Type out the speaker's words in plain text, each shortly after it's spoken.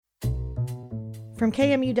From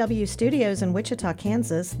KMUW Studios in Wichita,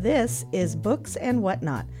 Kansas, this is Books and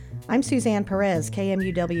Whatnot. I'm Suzanne Perez,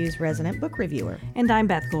 KMUW's resident book reviewer. And I'm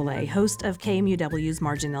Beth Golay, host of KMUW's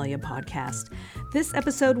Marginalia podcast. This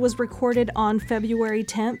episode was recorded on February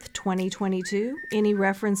 10th, 2022. Any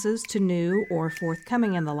references to new or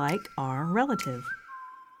forthcoming and the like are relative.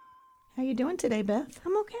 How you doing today, Beth?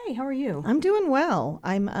 I'm okay. How are you? I'm doing well.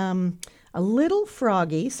 I'm a little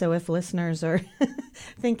froggy, so if listeners are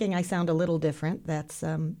thinking I sound a little different, that's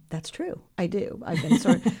true. I do. I've been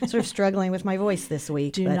sort of struggling with my voice this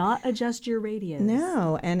week. Do not adjust your radios.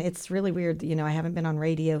 No, and it's really weird. You know, I haven't been on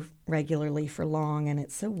radio regularly for long, and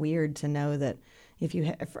it's so weird to know that if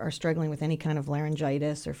you are struggling with any kind of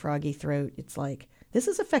laryngitis or froggy throat, it's like, this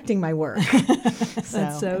is affecting my work. That's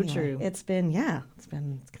so anyway, true. It's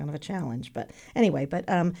kind of a challenge. But anyway,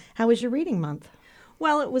 how was your reading month?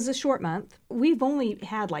 Well, it was a short month. We've only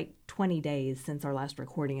had like 20 days since our last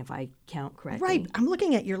recording, if I count correctly. Right. I'm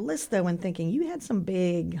looking at your list, though, and thinking you had some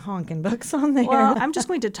big honking books on there. Well, I'm just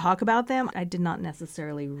going to talk about them. I did not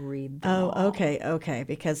necessarily read them all. Okay.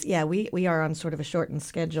 Because, we are on sort of a shortened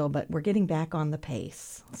schedule, but we're getting back on the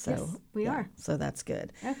pace. So Yes, we are. So that's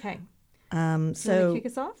good. Okay. So You want to kick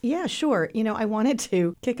us off? Yeah, sure. You know, I wanted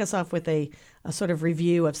to kick us off with a sort of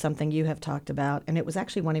review of something you have talked about, and it was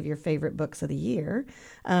actually one of your favorite books of the year,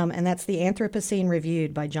 and that's The Anthropocene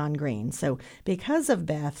Reviewed by John Green. So because of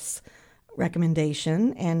Beth's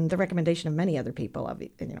recommendation and the recommendation of many other people,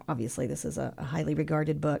 obviously this is a highly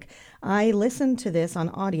regarded book, I listened to this on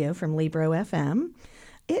audio from Libro FM.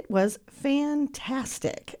 It was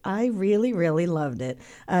fantastic. I really, really loved it.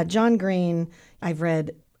 John Green, I've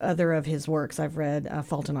read other of his works. I've read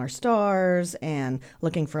Fault in Our Stars and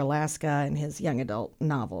Looking for Alaska and his young adult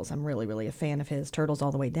novels. I'm really, really a fan of his, Turtles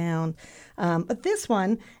All the Way Down. But this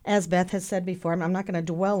one, as Beth has said before, I'm not going to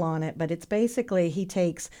dwell on it, but it's basically he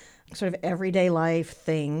takes sort of everyday life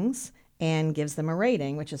things and gives them a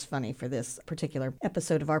rating, which is funny for this particular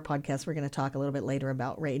episode of our podcast. We're going to talk a little bit later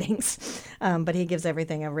about ratings. But he gives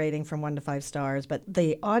everything a rating from 1 to 5 stars. But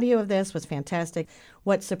the audio of this was fantastic.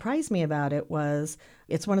 What surprised me about it was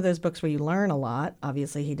it's one of those books where you learn a lot.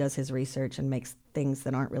 Obviously, he does his research and makes things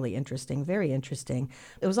that aren't really interesting very interesting.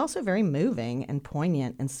 It was also very moving and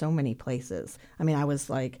poignant in so many places. I mean, I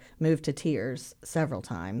was moved to tears several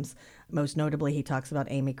times. Most notably, he talks about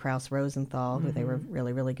Amy Krauss Rosenthal, who they were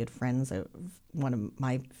really, really good friends. One of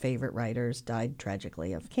my favorite writers died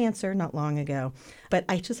tragically of cancer not long ago. But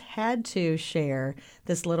I just had to share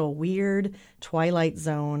this little weird Twilight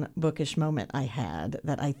Zone bookish moment I had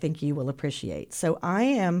that I think you will appreciate. So I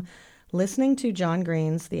am listening to John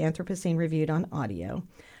Green's The Anthropocene Reviewed on audio.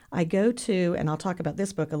 I go to, and I'll talk about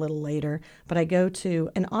this book a little later, but I go to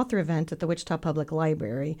an author event at the Wichita Public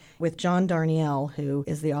Library with John Darnielle, who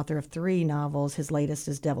is the author of 3 novels. His latest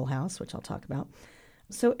is Devil House, which I'll talk about.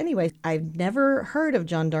 So anyway, I've never heard of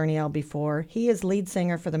John Darnielle before. He is lead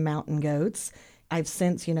singer for the Mountain Goats. I've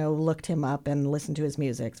since, looked him up and listened to his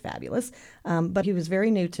music. It's fabulous. But he was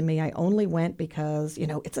very new to me. I only went because,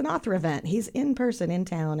 it's an author event. He's in person in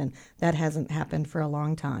town, and that hasn't happened for a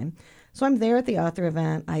long time. So I'm there at the author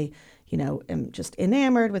event. I, am just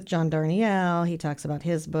enamored with John Darnielle. He talks about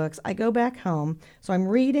his books. I go back home. So I'm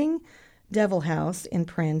reading Devil House in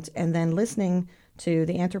print and then listening to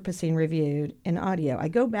The Anthropocene Reviewed in audio. I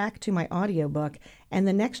go back to my audiobook, and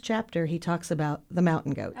the next chapter he talks about the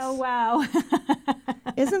Mountain Goats. Oh, wow.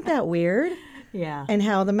 Isn't that weird? Yeah. And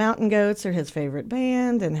how the Mountain Goats are his favorite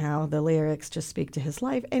band and how the lyrics just speak to his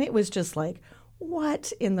life. And it was just like,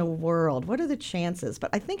 what in the world? What are the chances? But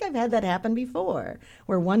I think I've had that happen before,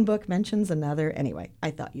 where one book mentions another. Anyway,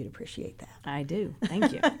 I thought you'd appreciate that. I do.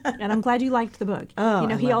 Thank you. And I'm glad you liked the book. Oh,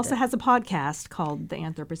 he also has a podcast called The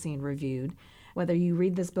Anthropocene Reviewed. Whether you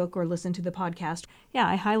read this book or listen to the podcast,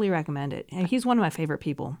 I highly recommend it. And he's one of my favorite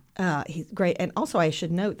people. He's great. And also, I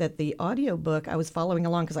should note that the audiobook, I was following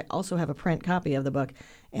along because I also have a print copy of the book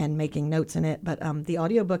and making notes in it. But the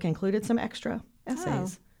audiobook included some extra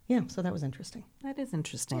essays. Oh. Yeah, so that was interesting. That is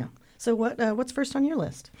interesting. Yeah. So what's first on your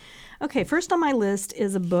list? Okay, first on my list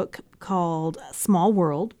is a book called Small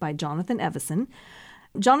World by Jonathan Evison.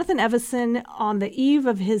 Jonathan Evison, on the eve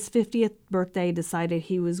of his 50th birthday, decided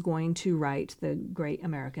he was going to write the great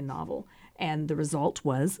American novel, and the result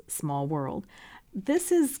was Small World.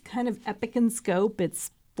 This is kind of epic in scope.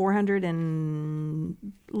 It's a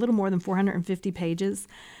little more than 450 pages.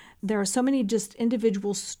 There are so many just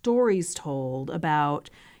individual stories told about,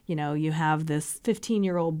 you have this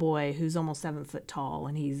 15-year-old boy who's almost 7 foot tall,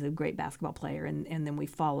 and he's a great basketball player. And then we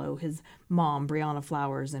follow his mom, Brianna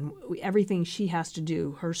Flowers, and everything she has to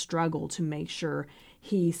do, her struggle to make sure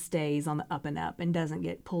he stays on the up and up and doesn't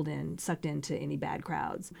get sucked into any bad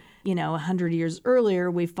crowds. 100 years earlier,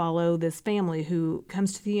 we follow this family who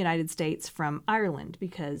comes to the United States from Ireland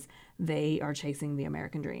because they are chasing the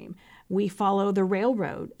American dream. We follow the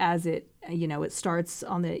railroad as it starts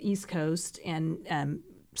on the East Coast and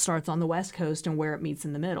starts on the West Coast and where it meets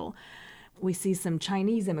in the middle. We see some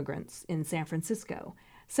Chinese immigrants in San Francisco.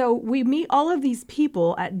 So we meet all of these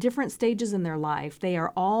people at different stages in their life. They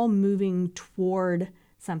are all moving toward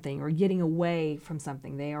something or getting away from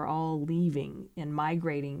something. They are all leaving and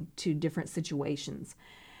migrating to different situations.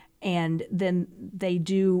 And then they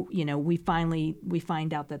do, we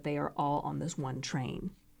find out that they are all on this one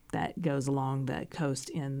train that goes along the coast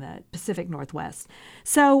in the Pacific Northwest.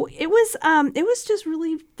 So it was just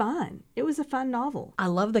really fun. It was a fun novel. I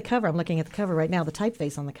love the cover. I'm looking at the cover right now. The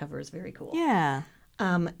typeface on the cover is very cool. Yeah.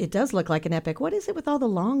 It does look like an epic. What is it with all the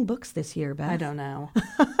long books this year, Beth? I don't know.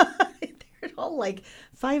 They're all like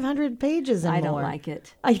 500 pages and I more. don't like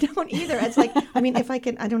it. I don't either. It's like, if I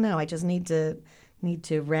can, I don't know. I just need to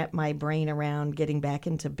wrap my brain around getting back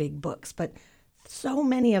into big books. But so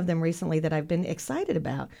many of them recently that I've been excited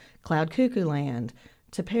about. Cloud Cuckoo Land,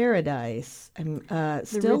 To Paradise, and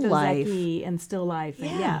Still Life. And Still Life.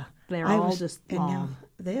 And Yeah. They're all just long. And now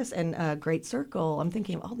this, and Great Circle. I'm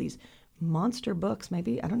thinking of all these monster books.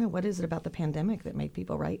 Maybe, I don't know, what is it about the pandemic that made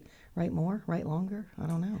people write more, write longer? I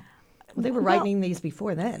don't know. Well, they were writing these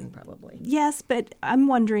before then, probably. Yes, but I'm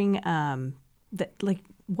wondering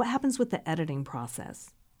what happens with the editing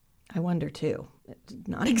process? I wonder too. It's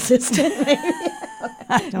non-existent.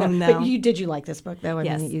 I don't know. But did you like this book though?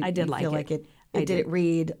 Yes, I did you like feel it. Like it did it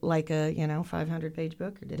read like a 500-page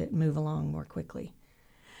book, or did it move along more quickly?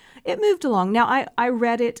 It moved along. Now I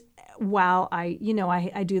read it while I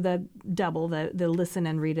do the double, the listen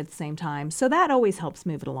and read at the same time. So that always helps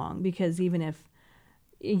move it along, because even if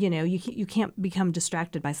you can't become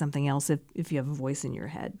distracted by something else if you have a voice in your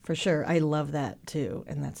head. For sure. I love that too.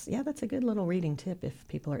 And that's a good little reading tip if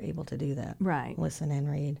people are able to do that. Right. Listen and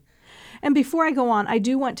read. And before I go on, I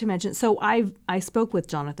do want to mention, so I spoke with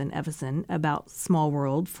Jonathan Evison about Small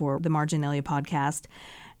World for the Marginalia podcast.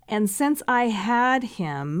 And since I had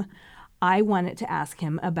him, I wanted to ask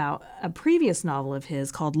him about a previous novel of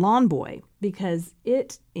his called Lawn Boy, because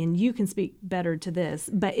and you can speak better to this,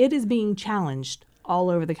 but it is being challenged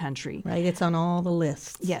all over the country. Right, it's on all the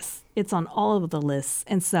lists. Yes, it's on all of the lists.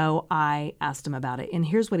 And so I asked him about it, and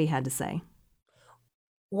here's what he had to say.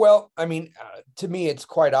 Well, to me, it's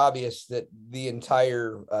quite obvious that the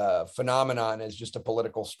entire phenomenon is just a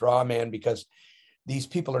political straw man, because these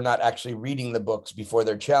people are not actually reading the books before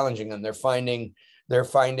they're challenging them. They're finding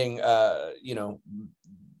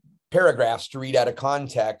paragraphs to read out of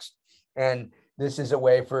context. And this is a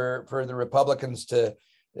way for the Republicans to,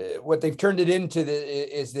 what they've turned it into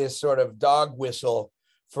is this sort of dog whistle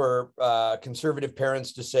for conservative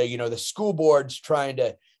parents to say, the school board's trying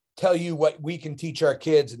to tell you what we can teach our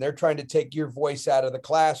kids, and they're trying to take your voice out of the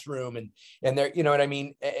classroom, and they're, you know what I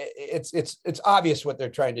mean? It's obvious what they're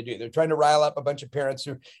trying to do. They're trying to rile up a bunch of parents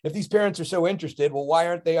who, if these parents are so interested, well, why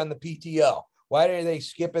aren't they on the PTO? Why are they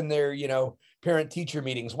skipping their, parent teacher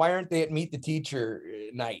meetings? Why aren't they at Meet the Teacher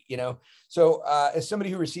night? So as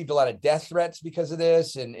somebody who received a lot of death threats because of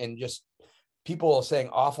this, and just people saying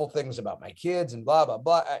awful things about my kids and blah, blah,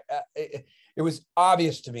 blah, it was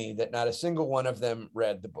obvious to me that not a single one of them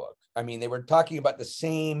read the book. They were talking about the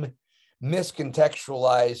same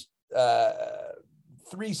miscontextualized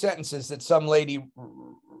 3 sentences that some lady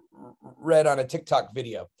read on a TikTok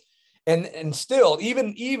video. And still,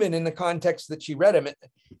 even in the context that she read them,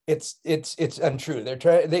 it's untrue.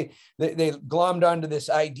 They glommed onto this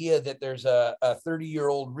idea that there's a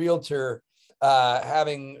 30-year-old realtor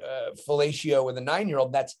having fellatio with a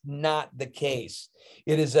 9-year-old. That's not the case.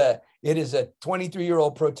 It is a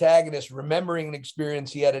 23-year-old protagonist remembering an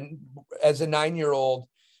experience he had as a 9-year-old,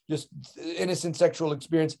 just innocent sexual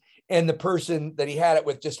experience, and the person that he had it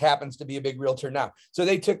with just happens to be a big realtor now. So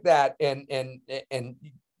they took that and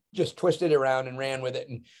just twisted it around and ran with it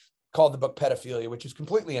and called the book pedophilia, which is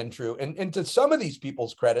completely untrue. And to some of these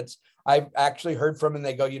people's credits, I've actually heard from them, and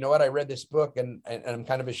they go, you know what, I read this book and I'm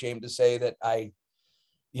kind of ashamed to say that I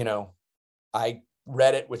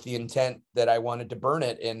read it with the intent that I wanted to burn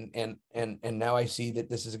it. And now I see that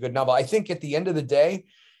this is a good novel. I think at the end of the day,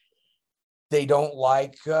 they don't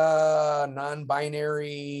like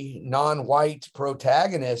non-binary, non-white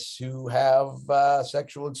protagonists who have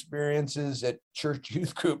sexual experiences at church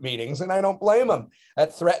youth group meetings, and I don't blame them.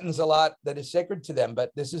 That threatens a lot that is sacred to them,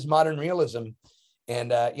 but this is modern realism. And,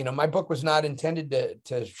 my book was not intended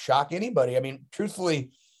to shock anybody.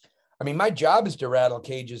 Truthfully, I mean, my job is to rattle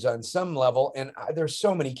cages on some level. And there's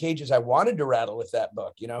so many cages I wanted to rattle with that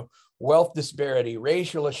book, wealth disparity,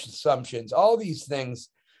 racial assumptions, all these things,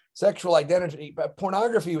 sexual identity, but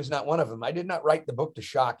pornography was not one of them. I did not write the book to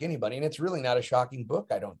shock anybody. And it's really not a shocking book,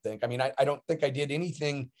 I don't think. I mean, I don't think I did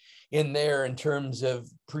anything in there in terms of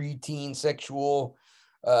preteen sexual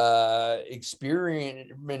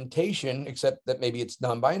experimentation, except that maybe it's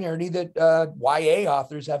non-binary that YA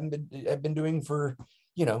authors have been doing for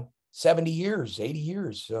 70 years, 80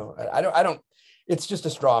 years. So I don't it's just a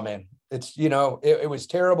straw man. It's it was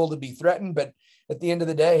terrible to be threatened, but at the end of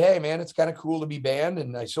the day, hey man, it's kind of cool to be banned.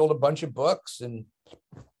 And I sold a bunch of books, and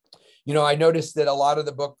I noticed that a lot of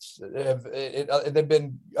the books they've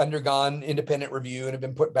been undergone independent review and have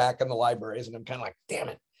been put back in the libraries, and I'm kind of like, damn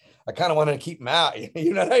it, I kind of wanted to keep them out.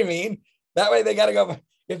 You know what I mean? That way they got to go.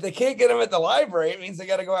 If they can't get them at the library, it means they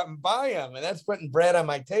got to go out and buy them. And that's putting bread on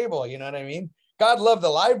my table. You know what I mean? God love the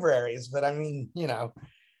libraries, but I mean,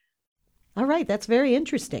 All right. That's very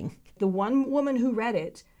interesting. The one woman who read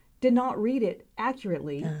it did not read it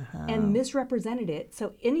accurately and misrepresented it.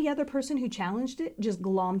 So any other person who challenged it just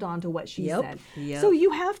glommed onto what she said. Yep. So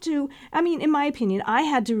you have to, I mean, in my opinion, I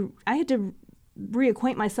had to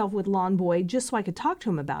reacquaint myself with Lawn Boy just so I could talk to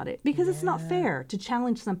him about it, because it's not fair to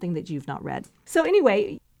challenge something that you've not read. So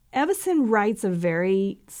anyway, Evison writes a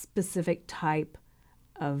very specific type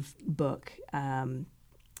of book. I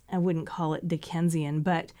wouldn't call it Dickensian,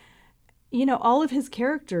 but all of his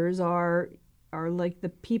characters are like the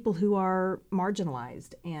people who are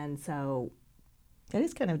marginalized, and so that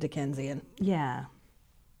is kind of Dickensian. Yeah.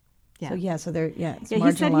 So they're it's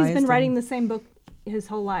he said he's been writing the same book his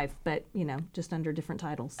whole life, but just under different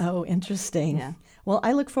titles. Oh, interesting. Yeah. Well,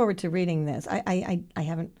 I look forward to reading this. I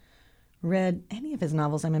haven't read any of his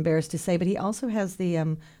novels, I'm embarrassed to say, but he also has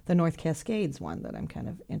the North Cascades one that I'm kind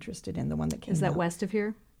of interested in, the one that came out. Is that west of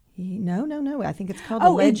here? No. I think it's called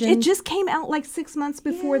The Legend. It just came out like 6 months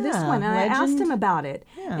before this one, and Legend. I asked him about it,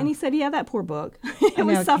 and he said, that poor book. It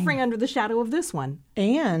was suffering under the shadow of this one.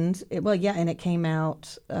 And it came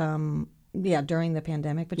out during the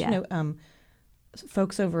pandemic, but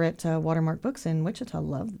folks over at Watermark Books in Wichita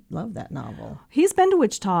love that novel. He's been to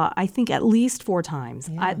Wichita, I think, at least 4 times.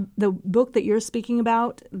 Yeah. The book that you're speaking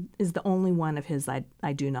about is the only one of his I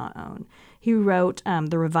do not own. He wrote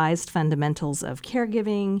The Revised Fundamentals of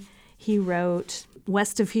Caregiving. He wrote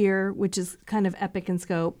West of Here, which is kind of epic in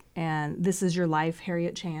scope, and This Is Your Life,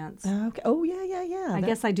 Harriet Chance. Okay. Oh, yeah. I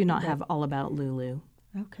guess I do not have All About Lulu.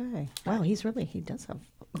 Okay. Wow, he does have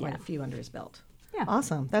quite a few under his belt. Yeah.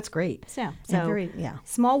 Awesome. That's great. Yeah.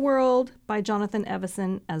 Small World by Jonathan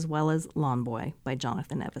Evison, as well as Lawn Boy by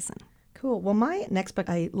Jonathan Evison. Cool. Well, my next book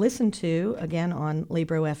I listened to, again, on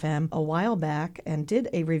Libro FM a while back and did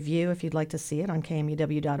a review, if you'd like to see it, on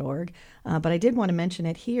kmuw.org. But I did want to mention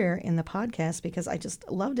it here in the podcast because I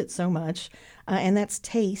just loved it so much. And that's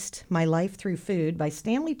Taste, My Life Through Food by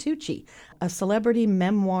Stanley Tucci, a celebrity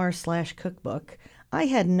memoir / cookbook. I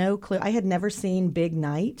had no clue. I had never seen Big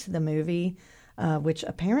Night, the movie, which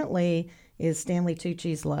apparently is Stanley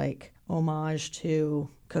Tucci's homage to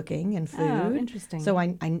cooking and food. Oh, interesting. So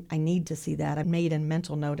I need to see that. I made a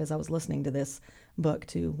mental note as I was listening to this book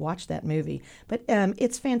to watch that movie. But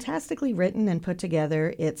it's fantastically written and put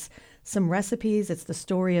together. It's some recipes. It's the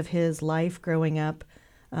story of his life growing up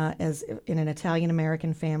as in an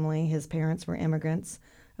Italian-American family. His parents were immigrants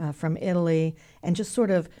from Italy, and just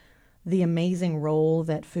sort of the amazing role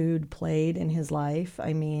that food played in his life.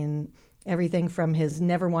 I mean, everything from his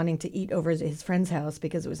never wanting to eat over his friend's house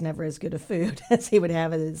because it was never as good a food as he would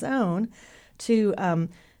have at his own, to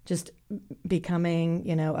just becoming,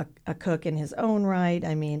 a cook in his own right.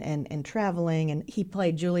 I mean, and traveling. And he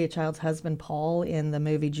played Julia Child's husband, Paul, in the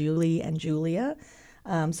movie Julie and Julia.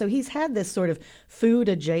 So he's had this sort of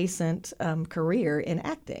food-adjacent career in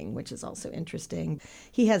acting, which is also interesting.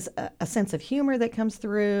 He has a sense of humor that comes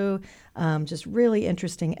through, just really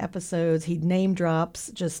interesting episodes. He name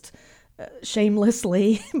drops just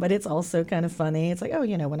shamelessly, but it's also kind of funny. It's like,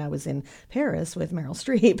 when I was in Paris with Meryl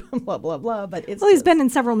Streep, blah, blah, blah. But he's been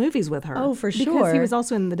in several movies with her. Oh, for sure. Because he was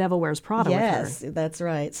also in The Devil Wears Prada with her. Yes, that's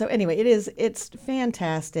right. So anyway, it's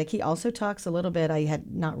fantastic. He also talks a little bit, I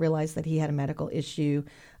had not realized that he had a medical issue.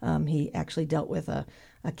 He actually dealt with a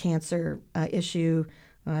cancer issue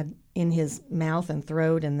in his mouth and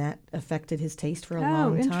throat, and that affected his taste for a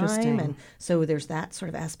long time. And so there's that sort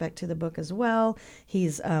of aspect to the book as well.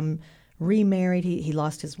 He's remarried. He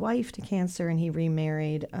lost his wife to cancer, and he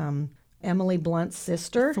remarried Emily Blunt's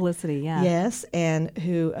sister. Felicity, yeah. Yes, and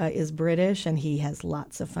who is British, and he has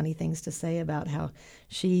lots of funny things to say about how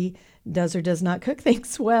she does or does not cook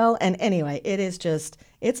things well. And anyway,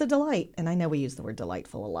 it's a delight. And I know we use the word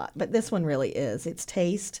delightful a lot, but this one really is. It's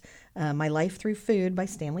Taste, My Life Through Food by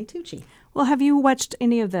Stanley Tucci. Well, have you watched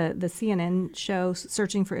any of the CNN show,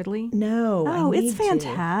 Searching for Italy? No. Oh, it's to.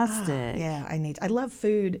 fantastic. Yeah, I love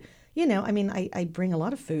food. I bring a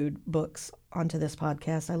lot of food books onto this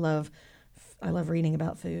podcast. I love reading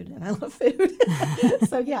about food, and I love food.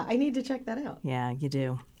 So, yeah, I need to check that out. Yeah, you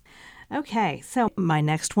do. Okay, so my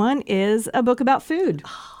next one is a book about food.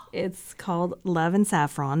 It's called Love and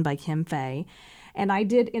Saffron by Kim Fay. And I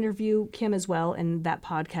did interview Kim as well, and that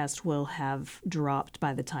podcast will have dropped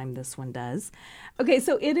by the time this one does. Okay,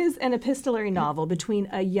 so it is an epistolary novel between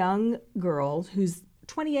a young girl who's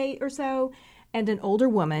 28 or so and an older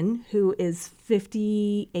woman who is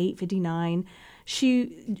 58, 59.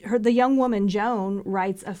 The young woman, Joan,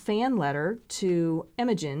 writes a fan letter to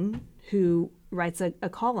Imogen, who writes a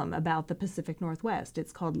column about the Pacific Northwest.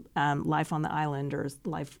 It's called Life on the Island, or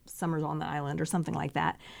Life Summers on the Island, or something like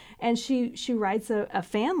that. And she writes a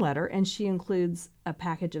fan letter, and she includes a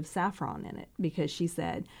package of saffron in it, because she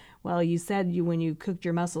said, well, you said when you cooked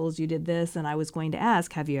your mussels, you did this, and I was going to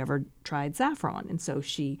ask, have you ever tried saffron? And so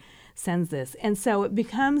she sends this. And so it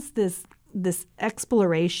becomes this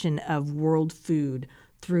exploration of world food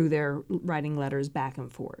through their writing letters back and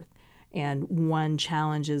forth. And one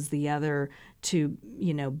challenges the other to,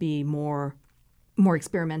 be more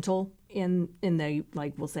experimental in the,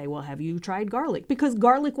 like, we'll say, well, have you tried garlic? Because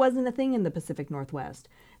garlic wasn't a thing in the Pacific Northwest.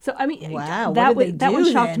 So, I mean, wow, that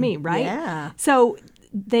one shocked then? me, right? Yeah. So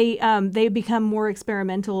they become more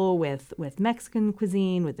experimental with Mexican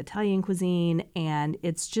cuisine, with Italian cuisine, and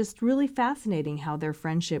it's just really fascinating how their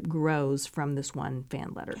friendship grows from this one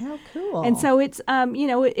fan letter. How cool. And so it's,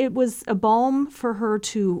 it was a balm for her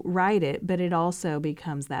to write it, but it also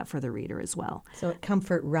becomes that for the reader as well. So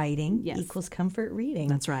comfort writing Yes. equals comfort reading.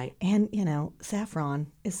 That's right. And, saffron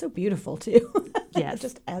is so beautiful, too. Yes.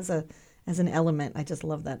 Just as an element, I just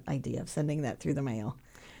love that idea of sending that through the mail.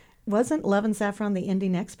 Wasn't Love and Saffron the Indie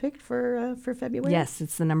Next pick for February? Yes,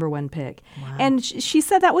 it's the number one pick. Wow. And she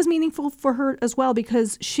said that was meaningful for her as well,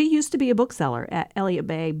 because she used to be a bookseller at Elliott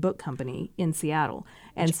Bay Book Company in Seattle.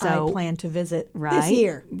 And Which so I plan to visit right? this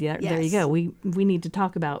year. Yeah, Yes. there you go. We need to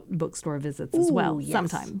talk about bookstore visits as well yes.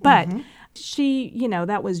 sometime. But she,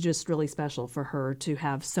 that was just really special for her to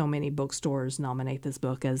have so many bookstores nominate this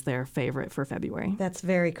book as their favorite for February. That's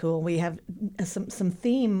very cool. We have some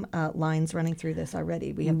theme lines running through this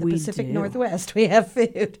already. We have the We Pacific do. Northwest. We have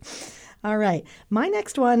food. All right. My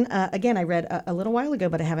next one, again, I read a little while ago,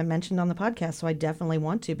 but I haven't mentioned on the podcast, so I definitely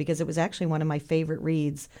want to, because it was actually one of my favorite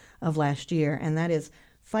reads of last year, and that is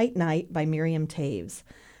Fight Night by Miriam Toews.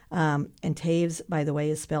 And Toews, by the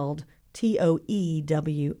way, is spelled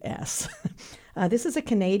Toews. This is a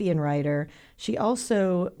Canadian writer. She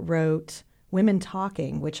also wrote Women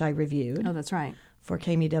Talking, which I reviewed. Oh, that's right. For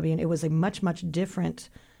KMUW, and it was a much, much different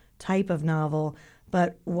type of novel.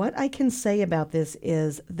 But what I can say about this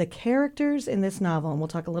is the characters in this novel, and we'll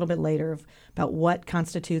talk a little bit later about what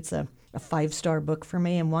constitutes a 5-star book for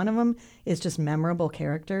me, and one of them is just memorable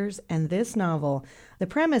characters. And this novel, the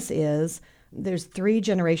premise is there's 3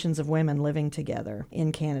 generations of women living together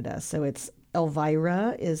in Canada. So it's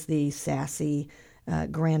Elvira is the sassy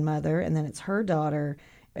grandmother, and then it's her daughter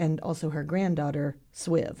and also her granddaughter,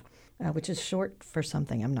 Swiv. Which is short for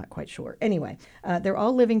something, I'm not quite sure. Anyway, they're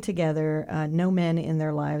all living together, no men in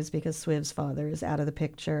their lives because Swiv's father is out of the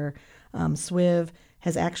picture. Swiv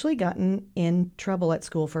has actually gotten in trouble at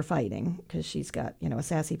school for fighting because she's got, a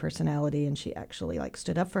sassy personality, and she actually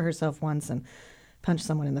stood up for herself once and punched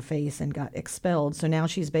someone in the face and got expelled. So now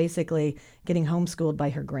she's basically getting homeschooled by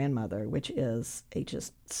her grandmother, which is a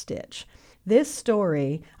just stitch. This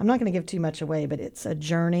story, I'm not going to give too much away, but it's a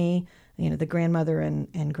journey. The grandmother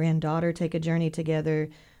and granddaughter take a journey together.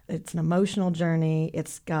 It's an emotional journey.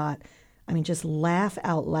 It's got, just laugh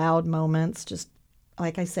out loud moments. Just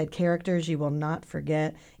like I said, characters you will not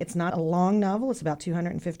forget. It's not a long novel. It's about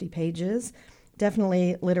 250 pages.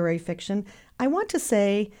 Definitely literary fiction. I want to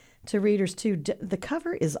say to readers too, the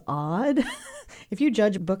cover is odd. If you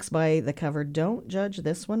judge books by the cover, don't judge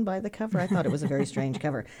this one by the cover. I thought it was a very strange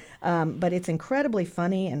cover. But it's incredibly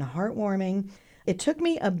funny and heartwarming. It took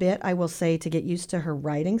me a bit, I will say, to get used to her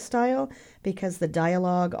writing style because the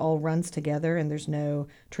dialogue all runs together and there's no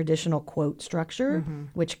traditional quote structure,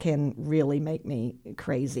 which can really make me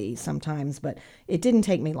crazy sometimes. But it didn't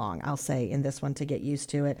take me long, I'll say, in this one to get used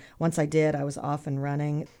to it. Once I did, I was off and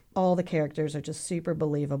running. All the characters are just super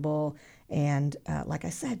believable. And like I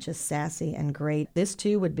said, just sassy and great. This,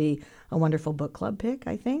 too, would be a wonderful book club pick,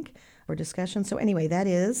 I think, for discussion. So anyway, that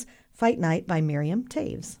is Fight Night by Miriam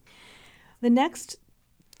Toews. The next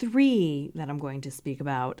 3 that I'm going to speak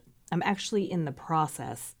about, I'm actually in the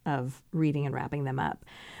process of reading and wrapping them up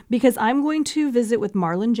because I'm going to visit with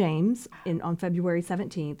Marlon James on February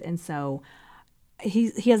 17th. And so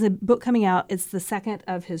he has a book coming out. It's the second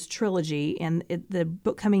of his trilogy, and the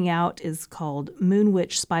book coming out is called Moon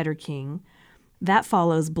Witch Spider King. That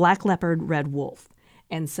follows Black Leopard, Red Wolf.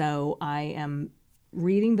 And so I am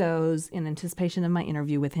reading those in anticipation of my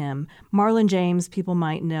interview with him. Marlon James, people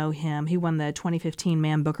might know him. He won the 2015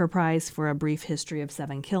 Man Booker Prize for A Brief History of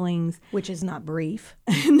 7 Killings. Which is not brief.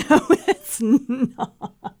 No, it's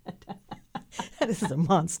not. This is a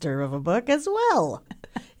monster of a book as well.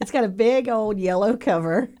 It's got a big old yellow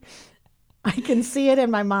cover. I can see it in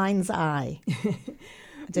my mind's eye. I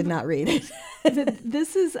did not read it.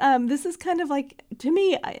 This is kind of like, to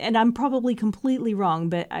me, and I'm probably completely wrong,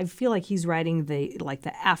 but I feel like he's writing the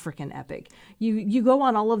African epic. You go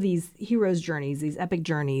on all of these heroes' journeys, these epic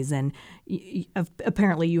journeys, and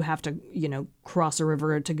apparently you have to cross a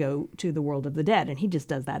river to go to the world of the dead, and he just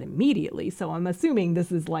does that immediately. So I'm assuming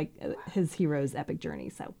this is like his hero's epic journey.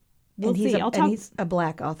 So. We'll see. And he's a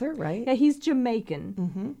Black author, right? Yeah, he's Jamaican.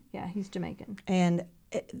 Mm-hmm. Yeah, he's Jamaican. And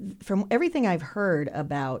from everything I've heard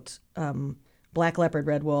about Black Leopard,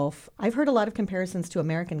 Red Wolf, I've heard a lot of comparisons to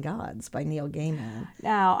American Gods by Neil Gaiman.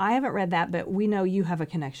 Now, I haven't read that, but we know you have a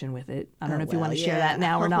connection with it. I don't know if you want to share that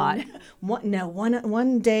now or not.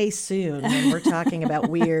 One day soon when we're talking about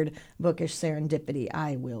weird bookish serendipity,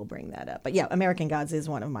 I will bring that up. But yeah, American Gods is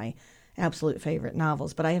one of my absolute favorite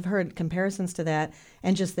novels, but I have heard comparisons to that,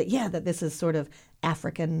 and just that this is sort of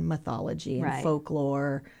African mythology and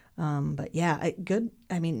folklore. But yeah,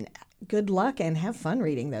 good luck and have fun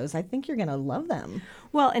reading those. I think you're going to love them.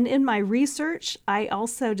 Well, and in my research, I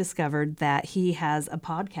also discovered that he has a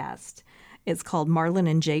podcast. It's called Marlon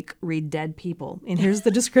and Jake Read Dead People. And here's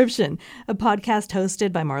the description: a podcast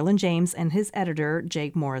hosted by Marlon James and his editor,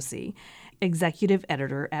 Jake Morrissey, executive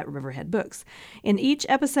editor at Riverhead Books. In each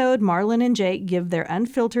episode, Marlon and Jake give their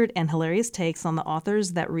unfiltered and hilarious takes on the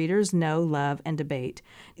authors that readers know, love, and debate.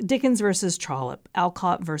 Dickens versus Trollope,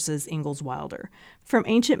 Alcott versus Ingalls Wilder. From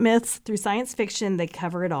ancient myths through science fiction, they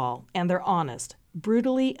cover it all, and they're honest,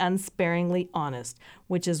 brutally, unsparingly honest,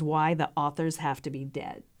 which is why the authors have to be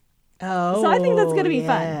dead. Oh, so I think that's going to be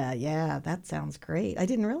fun. Yeah, that sounds great. I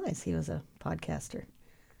didn't realize he was a podcaster.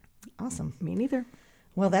 Awesome. Me neither.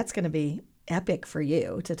 Well, that's going to be epic for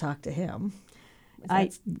you to talk to him.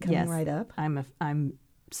 That's coming right up. I'm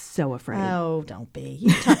so afraid. Oh, don't be.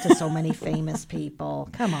 You talk to so many famous people.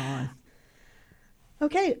 Come on.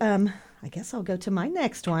 Okay, I guess I'll go to my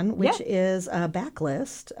next one, which is a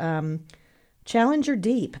backlist. Challenger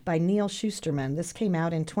Deep by Neal Shusterman. This came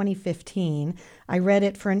out in 2015. I read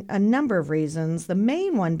it for a number of reasons, the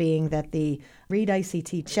main one being that the Read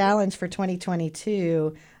ICT Challenge for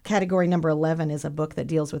 2022, category number 11, is a book that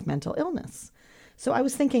deals with mental illness. So I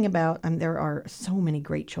was thinking about, there are so many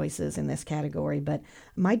great choices in this category, but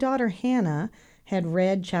my daughter Hannah had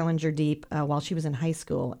read Challenger Deep while she was in high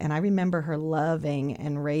school, and I remember her loving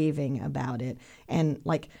and raving about it and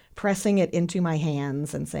pressing it into my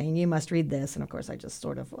hands and saying, you must read this. And of course I just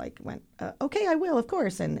sort of went, okay, I will, of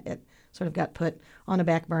course. And it sort of got put on a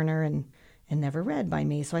back burner and never read by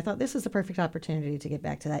me. So I thought this is the perfect opportunity to get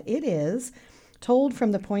back to that. It is told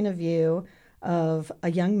from the point of view of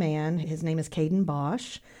a young man. His name is Caden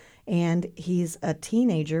Bosch, and he's a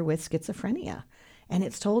teenager with schizophrenia. And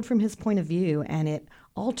it's told from his point of view, and it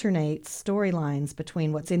alternates storylines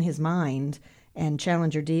between what's in his mind, and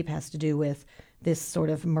Challenger Deep has to do with this sort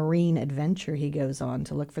of marine adventure he goes on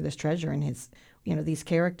to look for this treasure, and his, these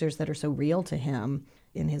characters that are so real to him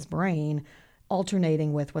in his brain,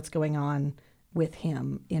 alternating with what's going on with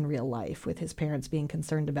him in real life, with his parents being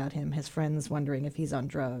concerned about him, his friends wondering if he's on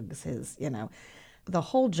drugs, the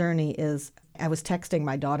whole journey is, I was texting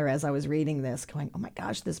my daughter as I was reading this going, oh my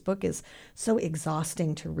gosh, this book is so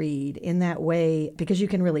exhausting to read in that way, because you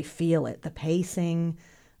can really feel it, the pacing,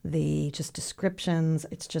 the just descriptions.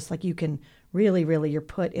 It's just like you can really, you're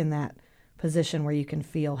put in that position where you can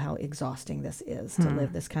feel how exhausting this is to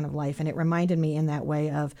live this kind of life. And it reminded me in that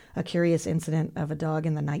way of A Curious Incident of a Dog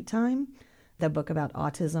in the Nighttime, the book about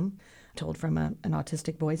autism, told from an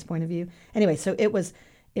autistic boy's point of view. Anyway, so it was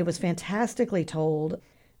fantastically told.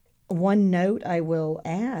 One note I will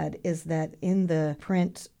add is that in the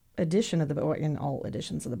print edition of the book, or in all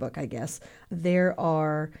editions of the book, I guess, there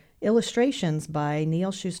are illustrations by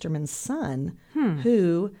Neal Shusterman's son,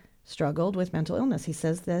 who struggled with mental illness. He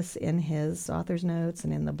says this in his author's notes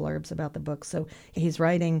and in the blurbs about the book. So he's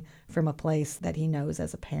writing from a place that he knows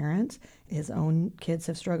as a parent. His own kids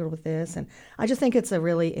have struggled with this. And I just think it's a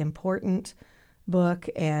really important book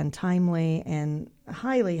and timely and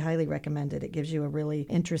highly, highly recommended. It gives you a really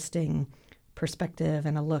interesting perspective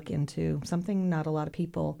and a look into something not a lot of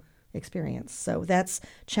people experience. So that's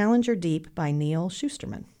Challenger Deep by Neal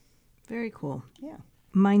Shusterman. Very cool. Yeah.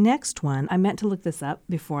 My next one, I meant to look this up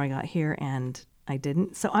before I got here, and I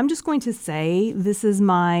didn't. So I'm just going to say this is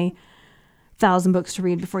my 1,000 books to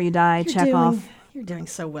read before you die. You're doing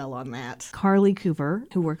so well on that. Carly Coover,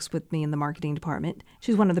 who works with me in the marketing department.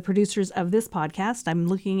 She's one of the producers of this podcast. I'm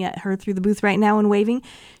looking at her through the booth right now and waving.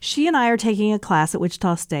 She and I are taking a class at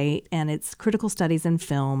Wichita State, and it's critical studies in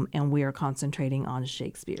film, and we are concentrating on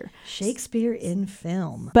Shakespeare. Shakespeare in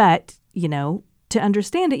film. But, to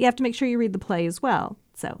understand it, you have to make sure you read the play as well.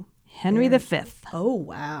 So, Henry V. Oh,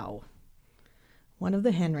 wow. One of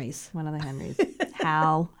the Henrys. One of the Henrys.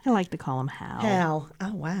 Hal. I like to call him Hal. Hal.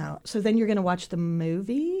 Oh, wow. So then you're going to watch the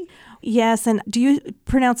movie? Yes, and do you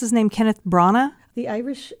pronounce his name Kenneth Branagh? The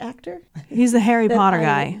Irish actor? He's the Harry Potter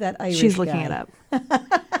guy. That Irish She's looking guy. it up.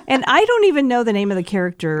 And I don't even know the name of the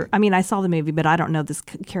character. I mean, I saw the movie, but I don't know this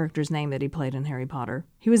character's name that he played in Harry Potter.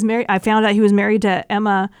 He was married. I found out he was married to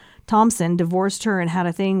Emma Thompson, divorced her, and had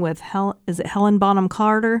a thing with Helen Bonham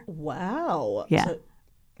Carter? Wow. Yeah. So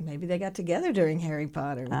maybe they got together during Harry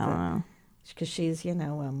Potter. I don't know. Because she's,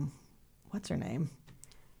 what's her name?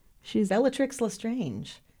 She's Bellatrix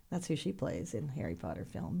Lestrange. That's who she plays in Harry Potter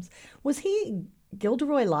films. Was he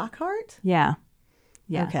Gilderoy Lockhart? Yeah.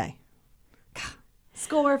 Okay.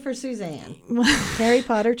 Score for Suzanne. Harry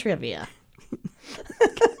Potter trivia.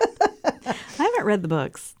 I haven't read the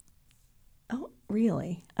books. Oh,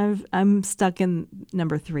 really? I'm stuck in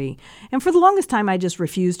number 3. And for the longest time, I just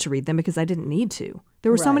refused to read them because I didn't need to.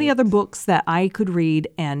 There were so many other books that I could read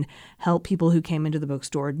and help people who came into the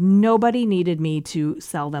bookstore. Nobody needed me to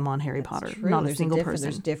sell them on Harry Potter. True. Not a single person.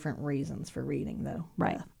 There's different reasons for reading, though.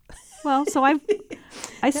 Right. Well, so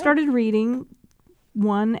I started reading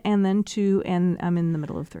 1 and then 2, and I'm in the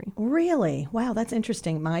middle of 3. Really? Wow, that's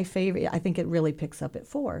interesting. My favorite, I think it really picks up at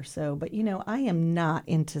 4. So, but I am not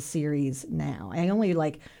into series now. I only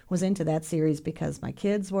was into that series because my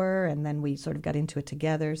kids were, and then we sort of got into it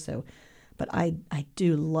together. So, but I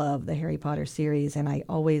do love the Harry Potter series, and I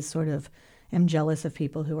always sort of am jealous of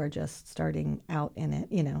people who are just starting out in it,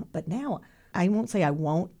 But now, I won't say I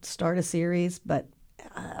won't start a series, but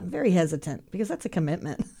I'm very hesitant because that's a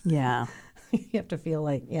commitment. Yeah. You have to feel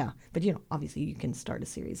like, yeah. But, obviously you can start a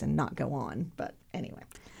series and not go on. But anyway.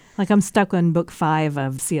 Like I'm stuck on book 5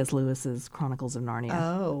 of C.S. Lewis's Chronicles of Narnia.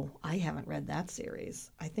 Oh, I haven't read that series.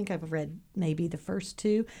 I think I've read maybe the first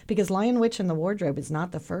 2 because Lion, Witch, and the Wardrobe is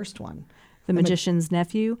not the first one. The Magician's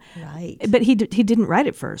Nephew. Right. But he didn't write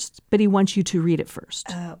it first, but he wants you to read it first.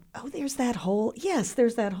 There's that whole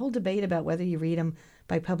debate about whether you read them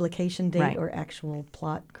by publication date or actual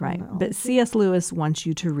plot chronology. Right. But C.S. Lewis wants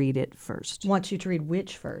you to read it first. Wants you to read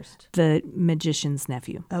which first? The Magician's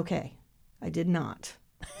Nephew. Okay. I did not.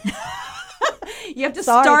 You have to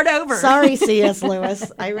start over. Sorry, C.S.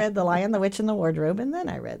 Lewis. I read The Lion, the Witch, and the Wardrobe, and then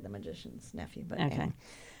I read The Magician's Nephew. But okay. Anyway.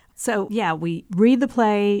 So, yeah, we read the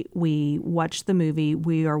play, we watch the movie.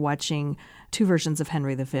 We are watching 2 versions of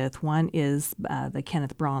Henry V. One is the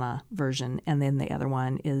Kenneth Branagh version, and then the other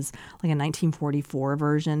one is like a 1944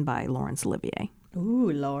 version by Laurence Olivier.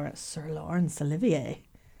 Ooh, Sir Laurence Olivier.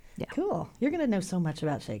 Yeah. Cool. You're going to know so much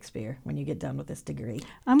about Shakespeare when you get done with this degree.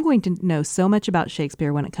 I'm going to know so much about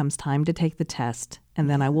Shakespeare when it comes time to take the test, and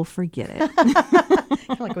then I will forget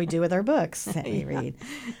it. Like we do with our books that we read.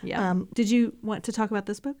 Yeah. Did you want to talk about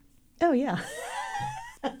this book? Oh, yeah.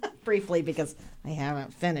 Briefly, because I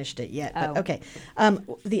haven't finished it yet. But okay.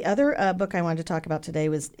 The other book I wanted to talk about today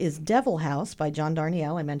is Devil House by John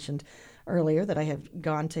Darnielle. I mentioned earlier that I have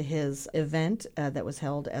gone to his event that was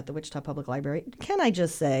held at the Wichita Public Library. Can I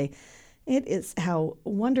just say, it is how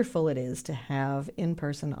wonderful it is to have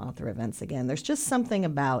in-person author events again. There's just something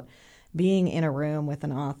about being in a room with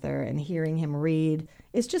an author and hearing him read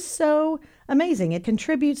is just so amazing. It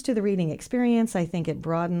contributes to the reading experience. I think it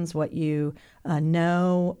broadens what you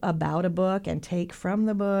know about a book and take from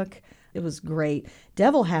the book. It was great.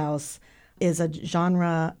 Devil House is a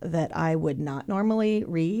genre that I would not normally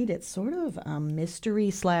read. It's sort of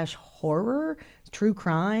mystery/horror, true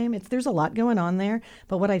crime. There's a lot going on there.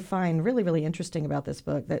 But what I find really, really interesting about this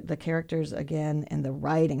book, that the characters, again, and the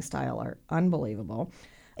writing style are unbelievable.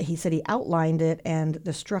 He said he outlined it, and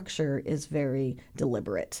the structure is very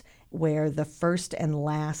deliberate. where the first and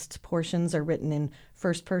last portions are written in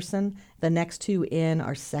first person. The next two in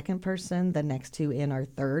are second person. The next two in are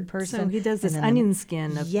third person. So he does this And then onion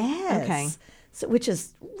skin of yes. Okay. So, which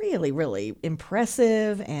is really, really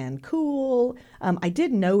impressive and cool. I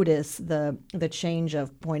did notice the change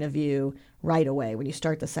of point of view right away. When you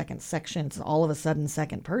start the second section, it's all of a sudden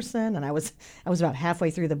second person. And I was about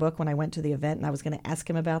halfway through the book when I went to the event, and I was going to ask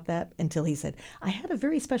him about that until he said, I had a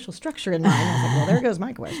very special structure in mind. I was like, well, there goes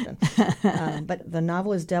my question. But the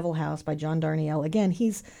novel is Devil House by John Darnielle. Again,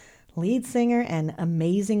 he's lead singer and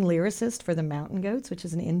amazing lyricist for the Mountain Goats, which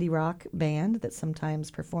is an indie rock band that sometimes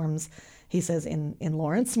performs, he says, in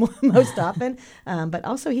Lawrence most often. But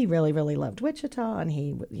also he really, really loved Wichita, and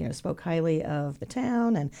he spoke highly of the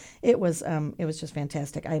town, and it was just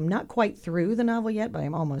fantastic. I am not quite through the novel yet, but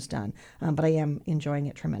I'm almost done. But I am enjoying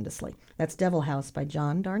it tremendously. That's Devil House by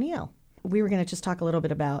John Darnielle. We were going to just talk a little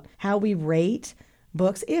bit about how we rate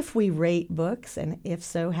books, if we rate books, and if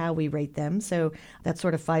so, how we rate them. So that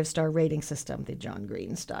sort of 5-star rating system, the John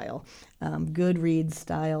Green style, Goodreads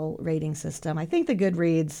style rating system. I think the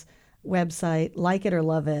Goodreads website, like it or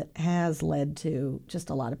love it, has led to just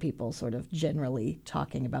a lot of people sort of generally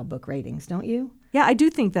talking about book ratings, don't you? Yeah, I do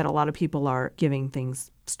think that a lot of people are giving things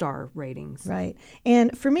star ratings. Right.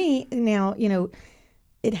 And for me now,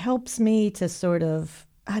 it helps me to sort of,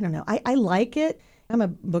 I don't know, I like it. I'm a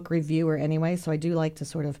book reviewer anyway, so I do like to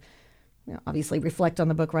sort of obviously reflect on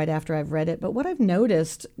the book right after I've read it. But what I've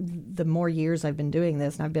noticed the more years I've been doing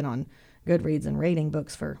this, and I've been on Goodreads and rating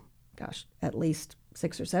books for, at least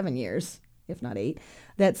 6 or 7 years, if not 8,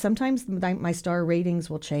 that sometimes my star ratings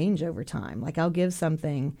will change over time. Like I'll give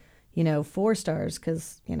something, 4 stars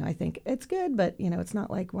because, I think it's good, but, it's not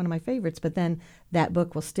like one of my favorites. But then that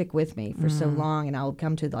book will stick with me for so long, and I'll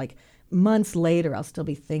come to like months later, I'll still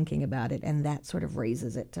be thinking about it, and that sort of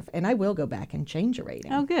raises it and I will go back and change a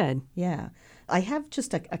rating. Oh, good. Yeah. I have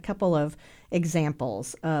just a couple of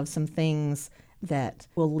examples of some things that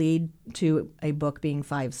will lead to a book being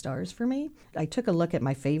 5 stars for me. I took a look at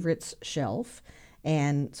my favorites shelf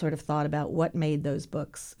and sort of thought about what made those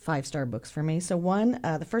books 5-star books for me. So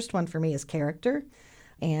the first one for me is character.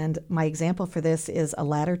 And my example for this is A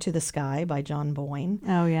Ladder to the Sky by John Boyne.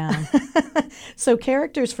 Oh, yeah. So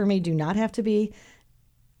characters for me do not have to be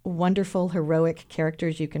wonderful, heroic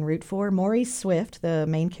characters you can root for. Maurice Swift, the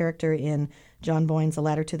main character in John Boyne's A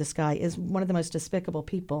Ladder to the Sky, is one of the most despicable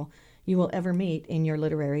people you will ever meet in your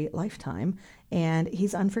literary lifetime. And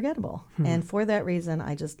he's unforgettable. And for that reason,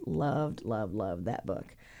 I just loved that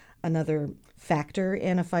book. Another factor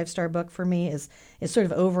in a 5-star book for me is sort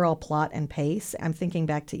of overall plot and pace. I'm thinking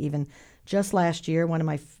back to even just last year, one of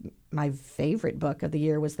my favorite book of the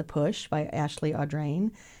year was The Push by Ashley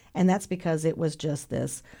Audrain. And that's because it was just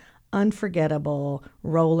this unforgettable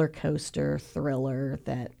roller coaster thriller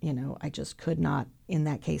that, I just could not, in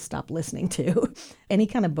that case, stop listening to. Any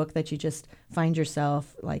kind of book that you just find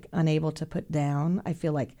yourself like unable to put down, I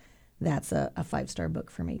feel like that's a 5-star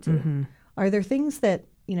book for me too. Mm-hmm. Are there things that,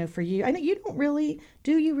 for you, I know you don't really,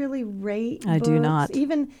 do you really rate I books, do not.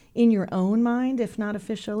 even in your own mind, if not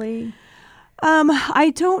officially?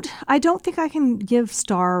 I don't think I can give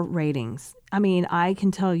star ratings. I mean, I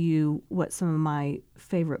can tell you what some of my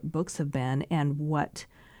favorite books have been and what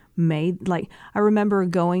made, like, I remember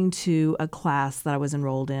going to a class that I was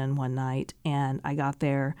enrolled in one night, and I got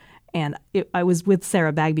there, and I was with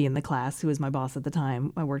Sarah Bagby in the class, who was my boss at the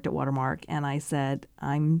time. I worked at Watermark, and I said,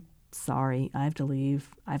 I'm sorry, I have to leave.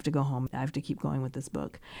 I have to go home. I have to keep going with this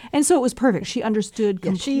book. And so it was perfect. She understood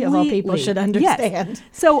completely. She, of all people, should understand. Yes.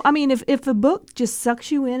 So, I mean, if a book just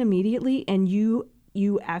sucks you in immediately and you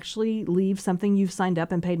actually leave something you've signed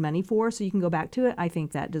up and paid money for so you can go back to it, I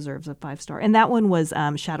think that deserves a 5-star. And that one was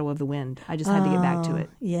Shadow of the Wind. I just had to get back to it.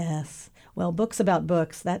 Yes. Well, books about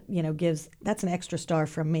books, that, that's an extra star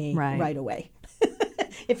from me right away.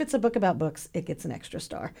 If it's a book about books, it gets an extra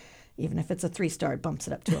star. Even if it's a 3-star, it bumps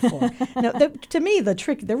it up to a 4. Now, to me,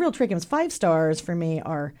 the real trick is 5 stars for me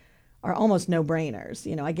are almost no-brainers.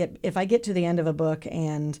 If I get to the end of a book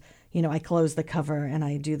and, I close the cover and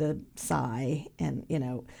I do the sigh and,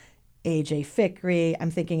 A.J. Fikry, I'm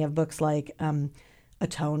thinking of books like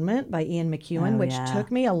Atonement by Ian McEwan, which took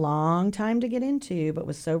me a long time to get into, but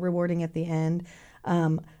was so rewarding at the end.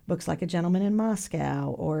 Books like A Gentleman in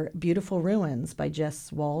Moscow or Beautiful Ruins by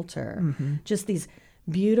Jess Walter. Mm-hmm. Just these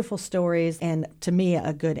beautiful stories. And to me,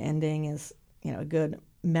 a good ending is, a good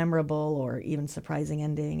memorable or even surprising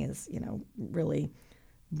ending is, really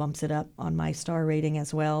bumps it up on my star rating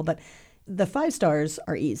as well. But the 5 stars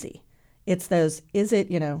are easy. it's those, is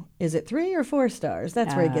it 3 or 4 stars?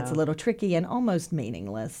 That's where it gets a little tricky and almost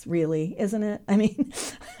meaningless, really, isn't it? I mean,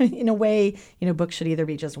 in a way, books should either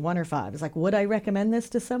be just 1 or 5. It's like, would I recommend this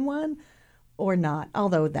to someone or not?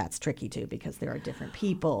 Although that's tricky too, because there are different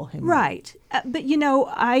people who Right. But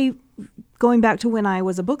going back to when I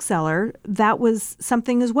was a bookseller, that was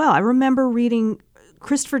something as well. I remember reading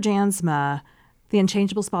Christopher Jansma, The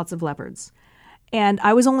Unchangeable Spots of Leopards. And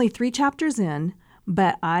I was only 3 chapters in,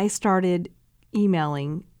 but I started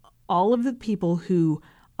emailing all of the people who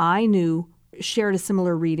I knew shared a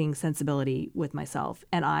similar reading sensibility with myself.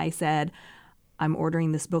 And I said, I'm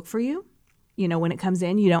ordering this book for you. When it comes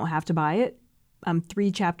in, you don't have to buy it. I'm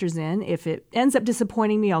 3 chapters in. If it ends up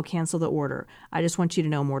disappointing me, I'll cancel the order. I just want you to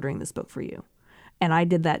know I'm ordering this book for you. And I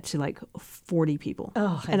did that to like 40 people.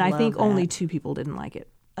 Oh, I think that. only 2 people didn't like it.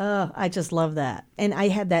 Oh, I just love that. And I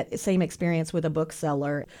had that same experience with a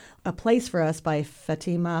bookseller. A Place for Us by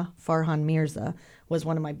Fatima Farhan Mirza was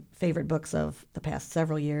one of my favorite books of the past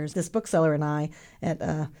several years. This bookseller and I at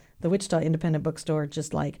the Wichita Independent Bookstore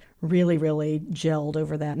just like really, really gelled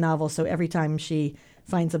over that novel. So every time she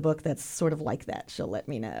finds a book that's sort of like that, she'll let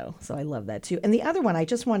me know. So I love that too. And the other one I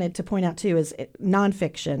just wanted to point out too is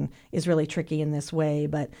nonfiction is really tricky in this way.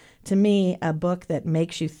 But to me, a book that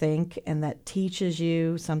makes you think and that teaches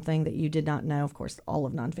you something that you did not know, of course, all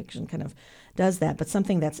of nonfiction kind of does that, but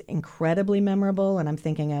something that's incredibly memorable. And I'm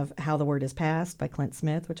thinking of How the Word Is Passed by Clint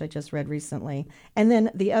Smith, which I just read recently. And then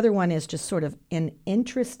the other one is just sort of an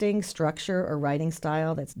interesting structure or writing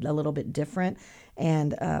style that's a little bit different.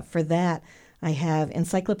 And for that, I have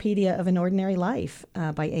Encyclopedia of an Ordinary Life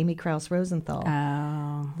by Amy Krauss Rosenthal.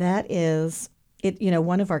 Oh. That is,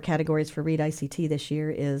 one of our categories for Read ICT this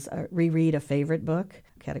year is reread a favorite book,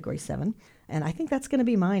 category 7. And I think that's going to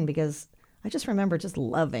be mine because I just remember just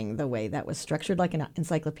loving the way that was structured like an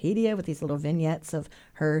encyclopedia with these little vignettes of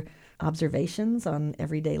her observations on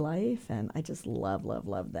everyday life. And I just love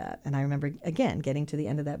that. And I remember, again, getting to the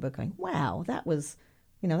end of that book going, wow, that was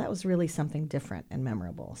really something different and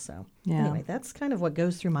memorable. So anyway, that's kind of what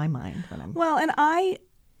goes through my mind when I'm... Well, and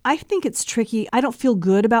I think it's tricky. I don't feel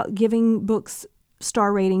good about giving books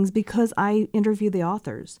star ratings because I interview the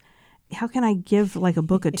authors. How can I give like a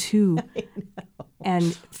book a 2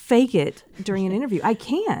 and fake it during an interview? I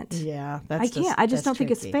can't. Yeah, I can't. I just don't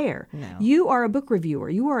think it's fair. No. You are a book reviewer.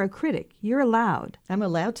 You are a critic. You're allowed. I'm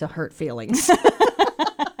allowed to hurt feelings.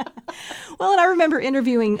 Well, and I remember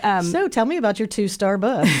interviewing... So tell me about your 2-star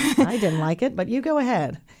book. I didn't like it, but you go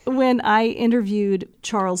ahead. When I interviewed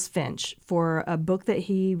Charles Finch for a book that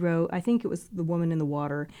he wrote, I think it was The Woman in the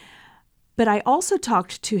Water, but I also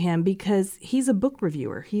talked to him because he's a book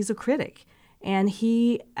reviewer. He's a critic. And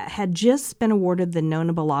he had just been awarded the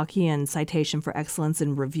Nona Balakian Citation for Excellence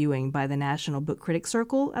in Reviewing by the National Book Critics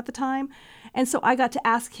Circle at the time. And so I got to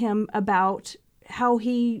ask him about how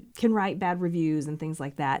he can write bad reviews and things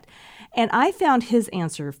like that. And I found his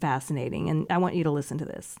answer fascinating, and I want you to listen to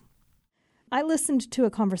this. I listened to a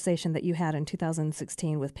conversation that you had in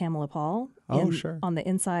 2016 with Pamela Paul on the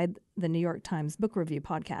Inside the New York Times Book Review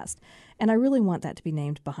podcast. And I really want that to be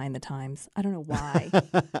named Behind the Times. I don't know why.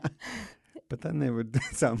 But then they would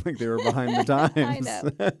sound like they were behind the times.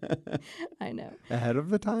 I know. Ahead of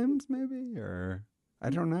the times, maybe? Or I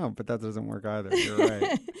don't know, but that doesn't work either. You're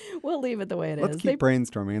right. We'll leave it the way it is. Let's keep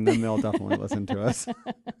brainstorming, and then they'll definitely listen to us.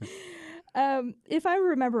 If I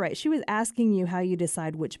remember right, she was asking you how you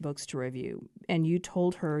decide which books to review, and you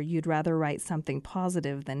told her you'd rather write something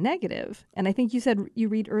positive than negative. And I think you said you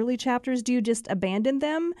read early chapters. Do you just abandon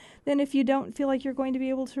them then if you don't feel like you're going to be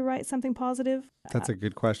able to write something positive? That's a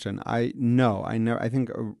good question. I think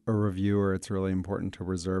a reviewer, it's really important to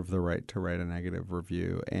reserve the right to write a negative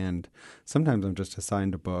review. And sometimes I'm just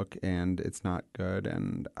assigned a book and it's not good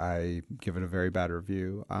and I give it a very bad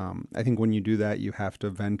review. I think when you do that, you have to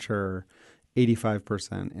venture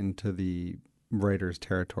 85% into the writer's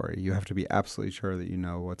territory. You have to be absolutely sure that you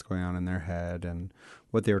know what's going on in their head and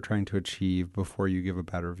what they were trying to achieve before you give a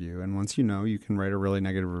bad review. And once you know, you can write a really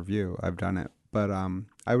negative review. I've done it. But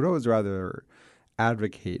I would always rather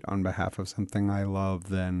advocate on behalf of something I love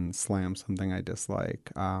than slam something I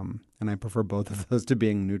dislike. And I prefer both of those to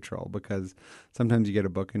being neutral because sometimes you get a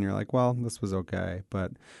book and you're like, well, this was okay.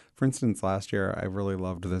 But for instance, last year, I really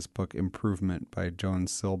loved this book, Improvement by Joan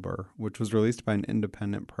Silber, which was released by an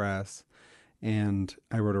independent press. And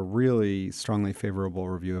I wrote a really strongly favorable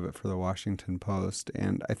review of it for the Washington Post.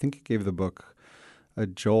 And I think it gave the book a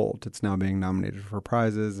jolt. It's now being nominated for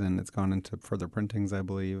prizes and it's gone into further printings, I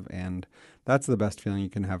believe. And that's the best feeling you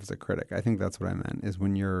can have as a critic. I think that's what I meant, is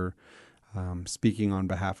when you're speaking on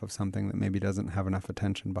behalf of something that maybe doesn't have enough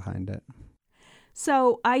attention behind it.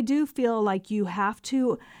 So I do feel like you have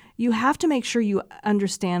to make sure you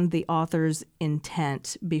understand the author's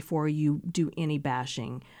intent before you do any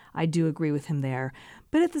bashing. I do agree with him there.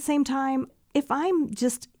 But at the same time, if I'm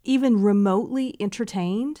just even remotely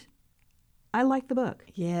entertained, I like the book.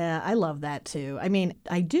 Yeah, I love that too. I mean,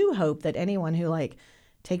 I do hope that anyone who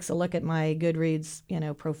takes a look at my Goodreads,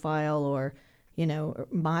 profile or,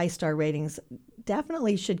 my star ratings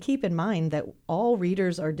definitely should keep in mind that all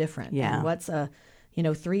readers are different. Yeah. And what's a,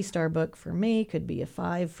 3-star book for me could be a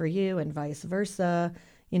 5 for you and vice versa.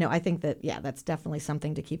 I think that, that's definitely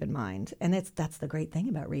something to keep in mind. And that's the great thing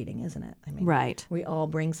about reading, isn't it? I mean, right. We all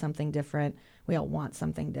bring something different. We all want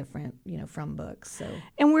something different, from books. So,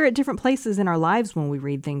 and we're at different places in our lives when we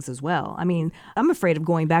read things as well. I mean, I'm afraid of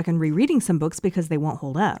going back and rereading some books because they won't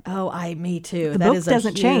hold up. Oh, me too. The book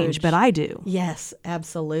doesn't change, but I do. Yes,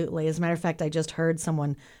 absolutely. As a matter of fact, I just heard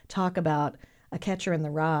someone talk about A Catcher in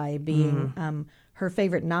the Rye being her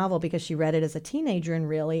favorite novel because she read it as a teenager and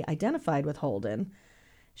really identified with Holden.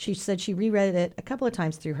 She said she reread it a couple of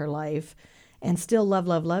times through her life and still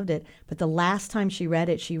loved it. But the last time she read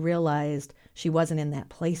it, she realized she wasn't in that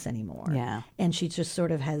place anymore. Yeah. And she just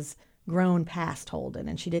sort of has grown past Holden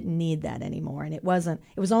and she didn't need that anymore. And it was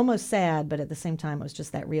almost sad, but at the same time, it was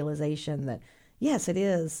just that realization that, yes, it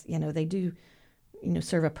is, they do,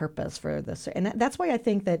 serve a purpose for this. And that's why I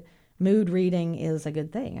think that mood reading is a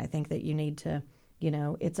good thing. I think that you need to,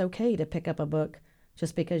 it's okay to pick up a book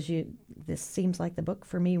just because this seems like the book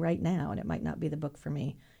for me right now, and it might not be the book for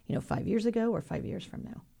me, 5 years ago or 5 years from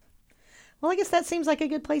now. Well, I guess that seems like a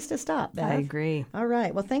good place to stop, Beth. I agree. All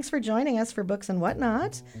right. Well, thanks for joining us for Books and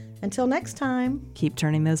Whatnot. Until next time. Keep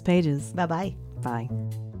turning those pages. Bye-bye. Bye.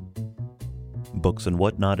 Books and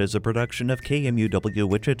Whatnot is a production of KMUW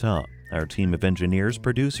Wichita. Our team of engineers,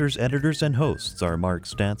 producers, editors, and hosts are Mark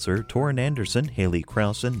Statzer, Torrin Anderson, Haley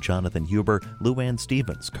Krausen, Jonathan Huber, Luann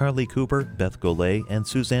Stevens, Carly Cooper, Beth Golay, and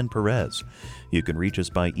Suzanne Perez. You can reach us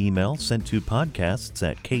by email sent to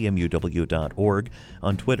podcasts@kmuw.org,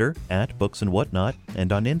 on Twitter @booksandwhatnot,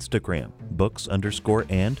 and on Instagram,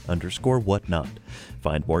 books_and_whatnot.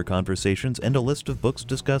 Find more conversations and a list of books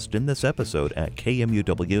discussed in this episode at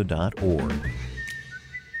kmuw.org.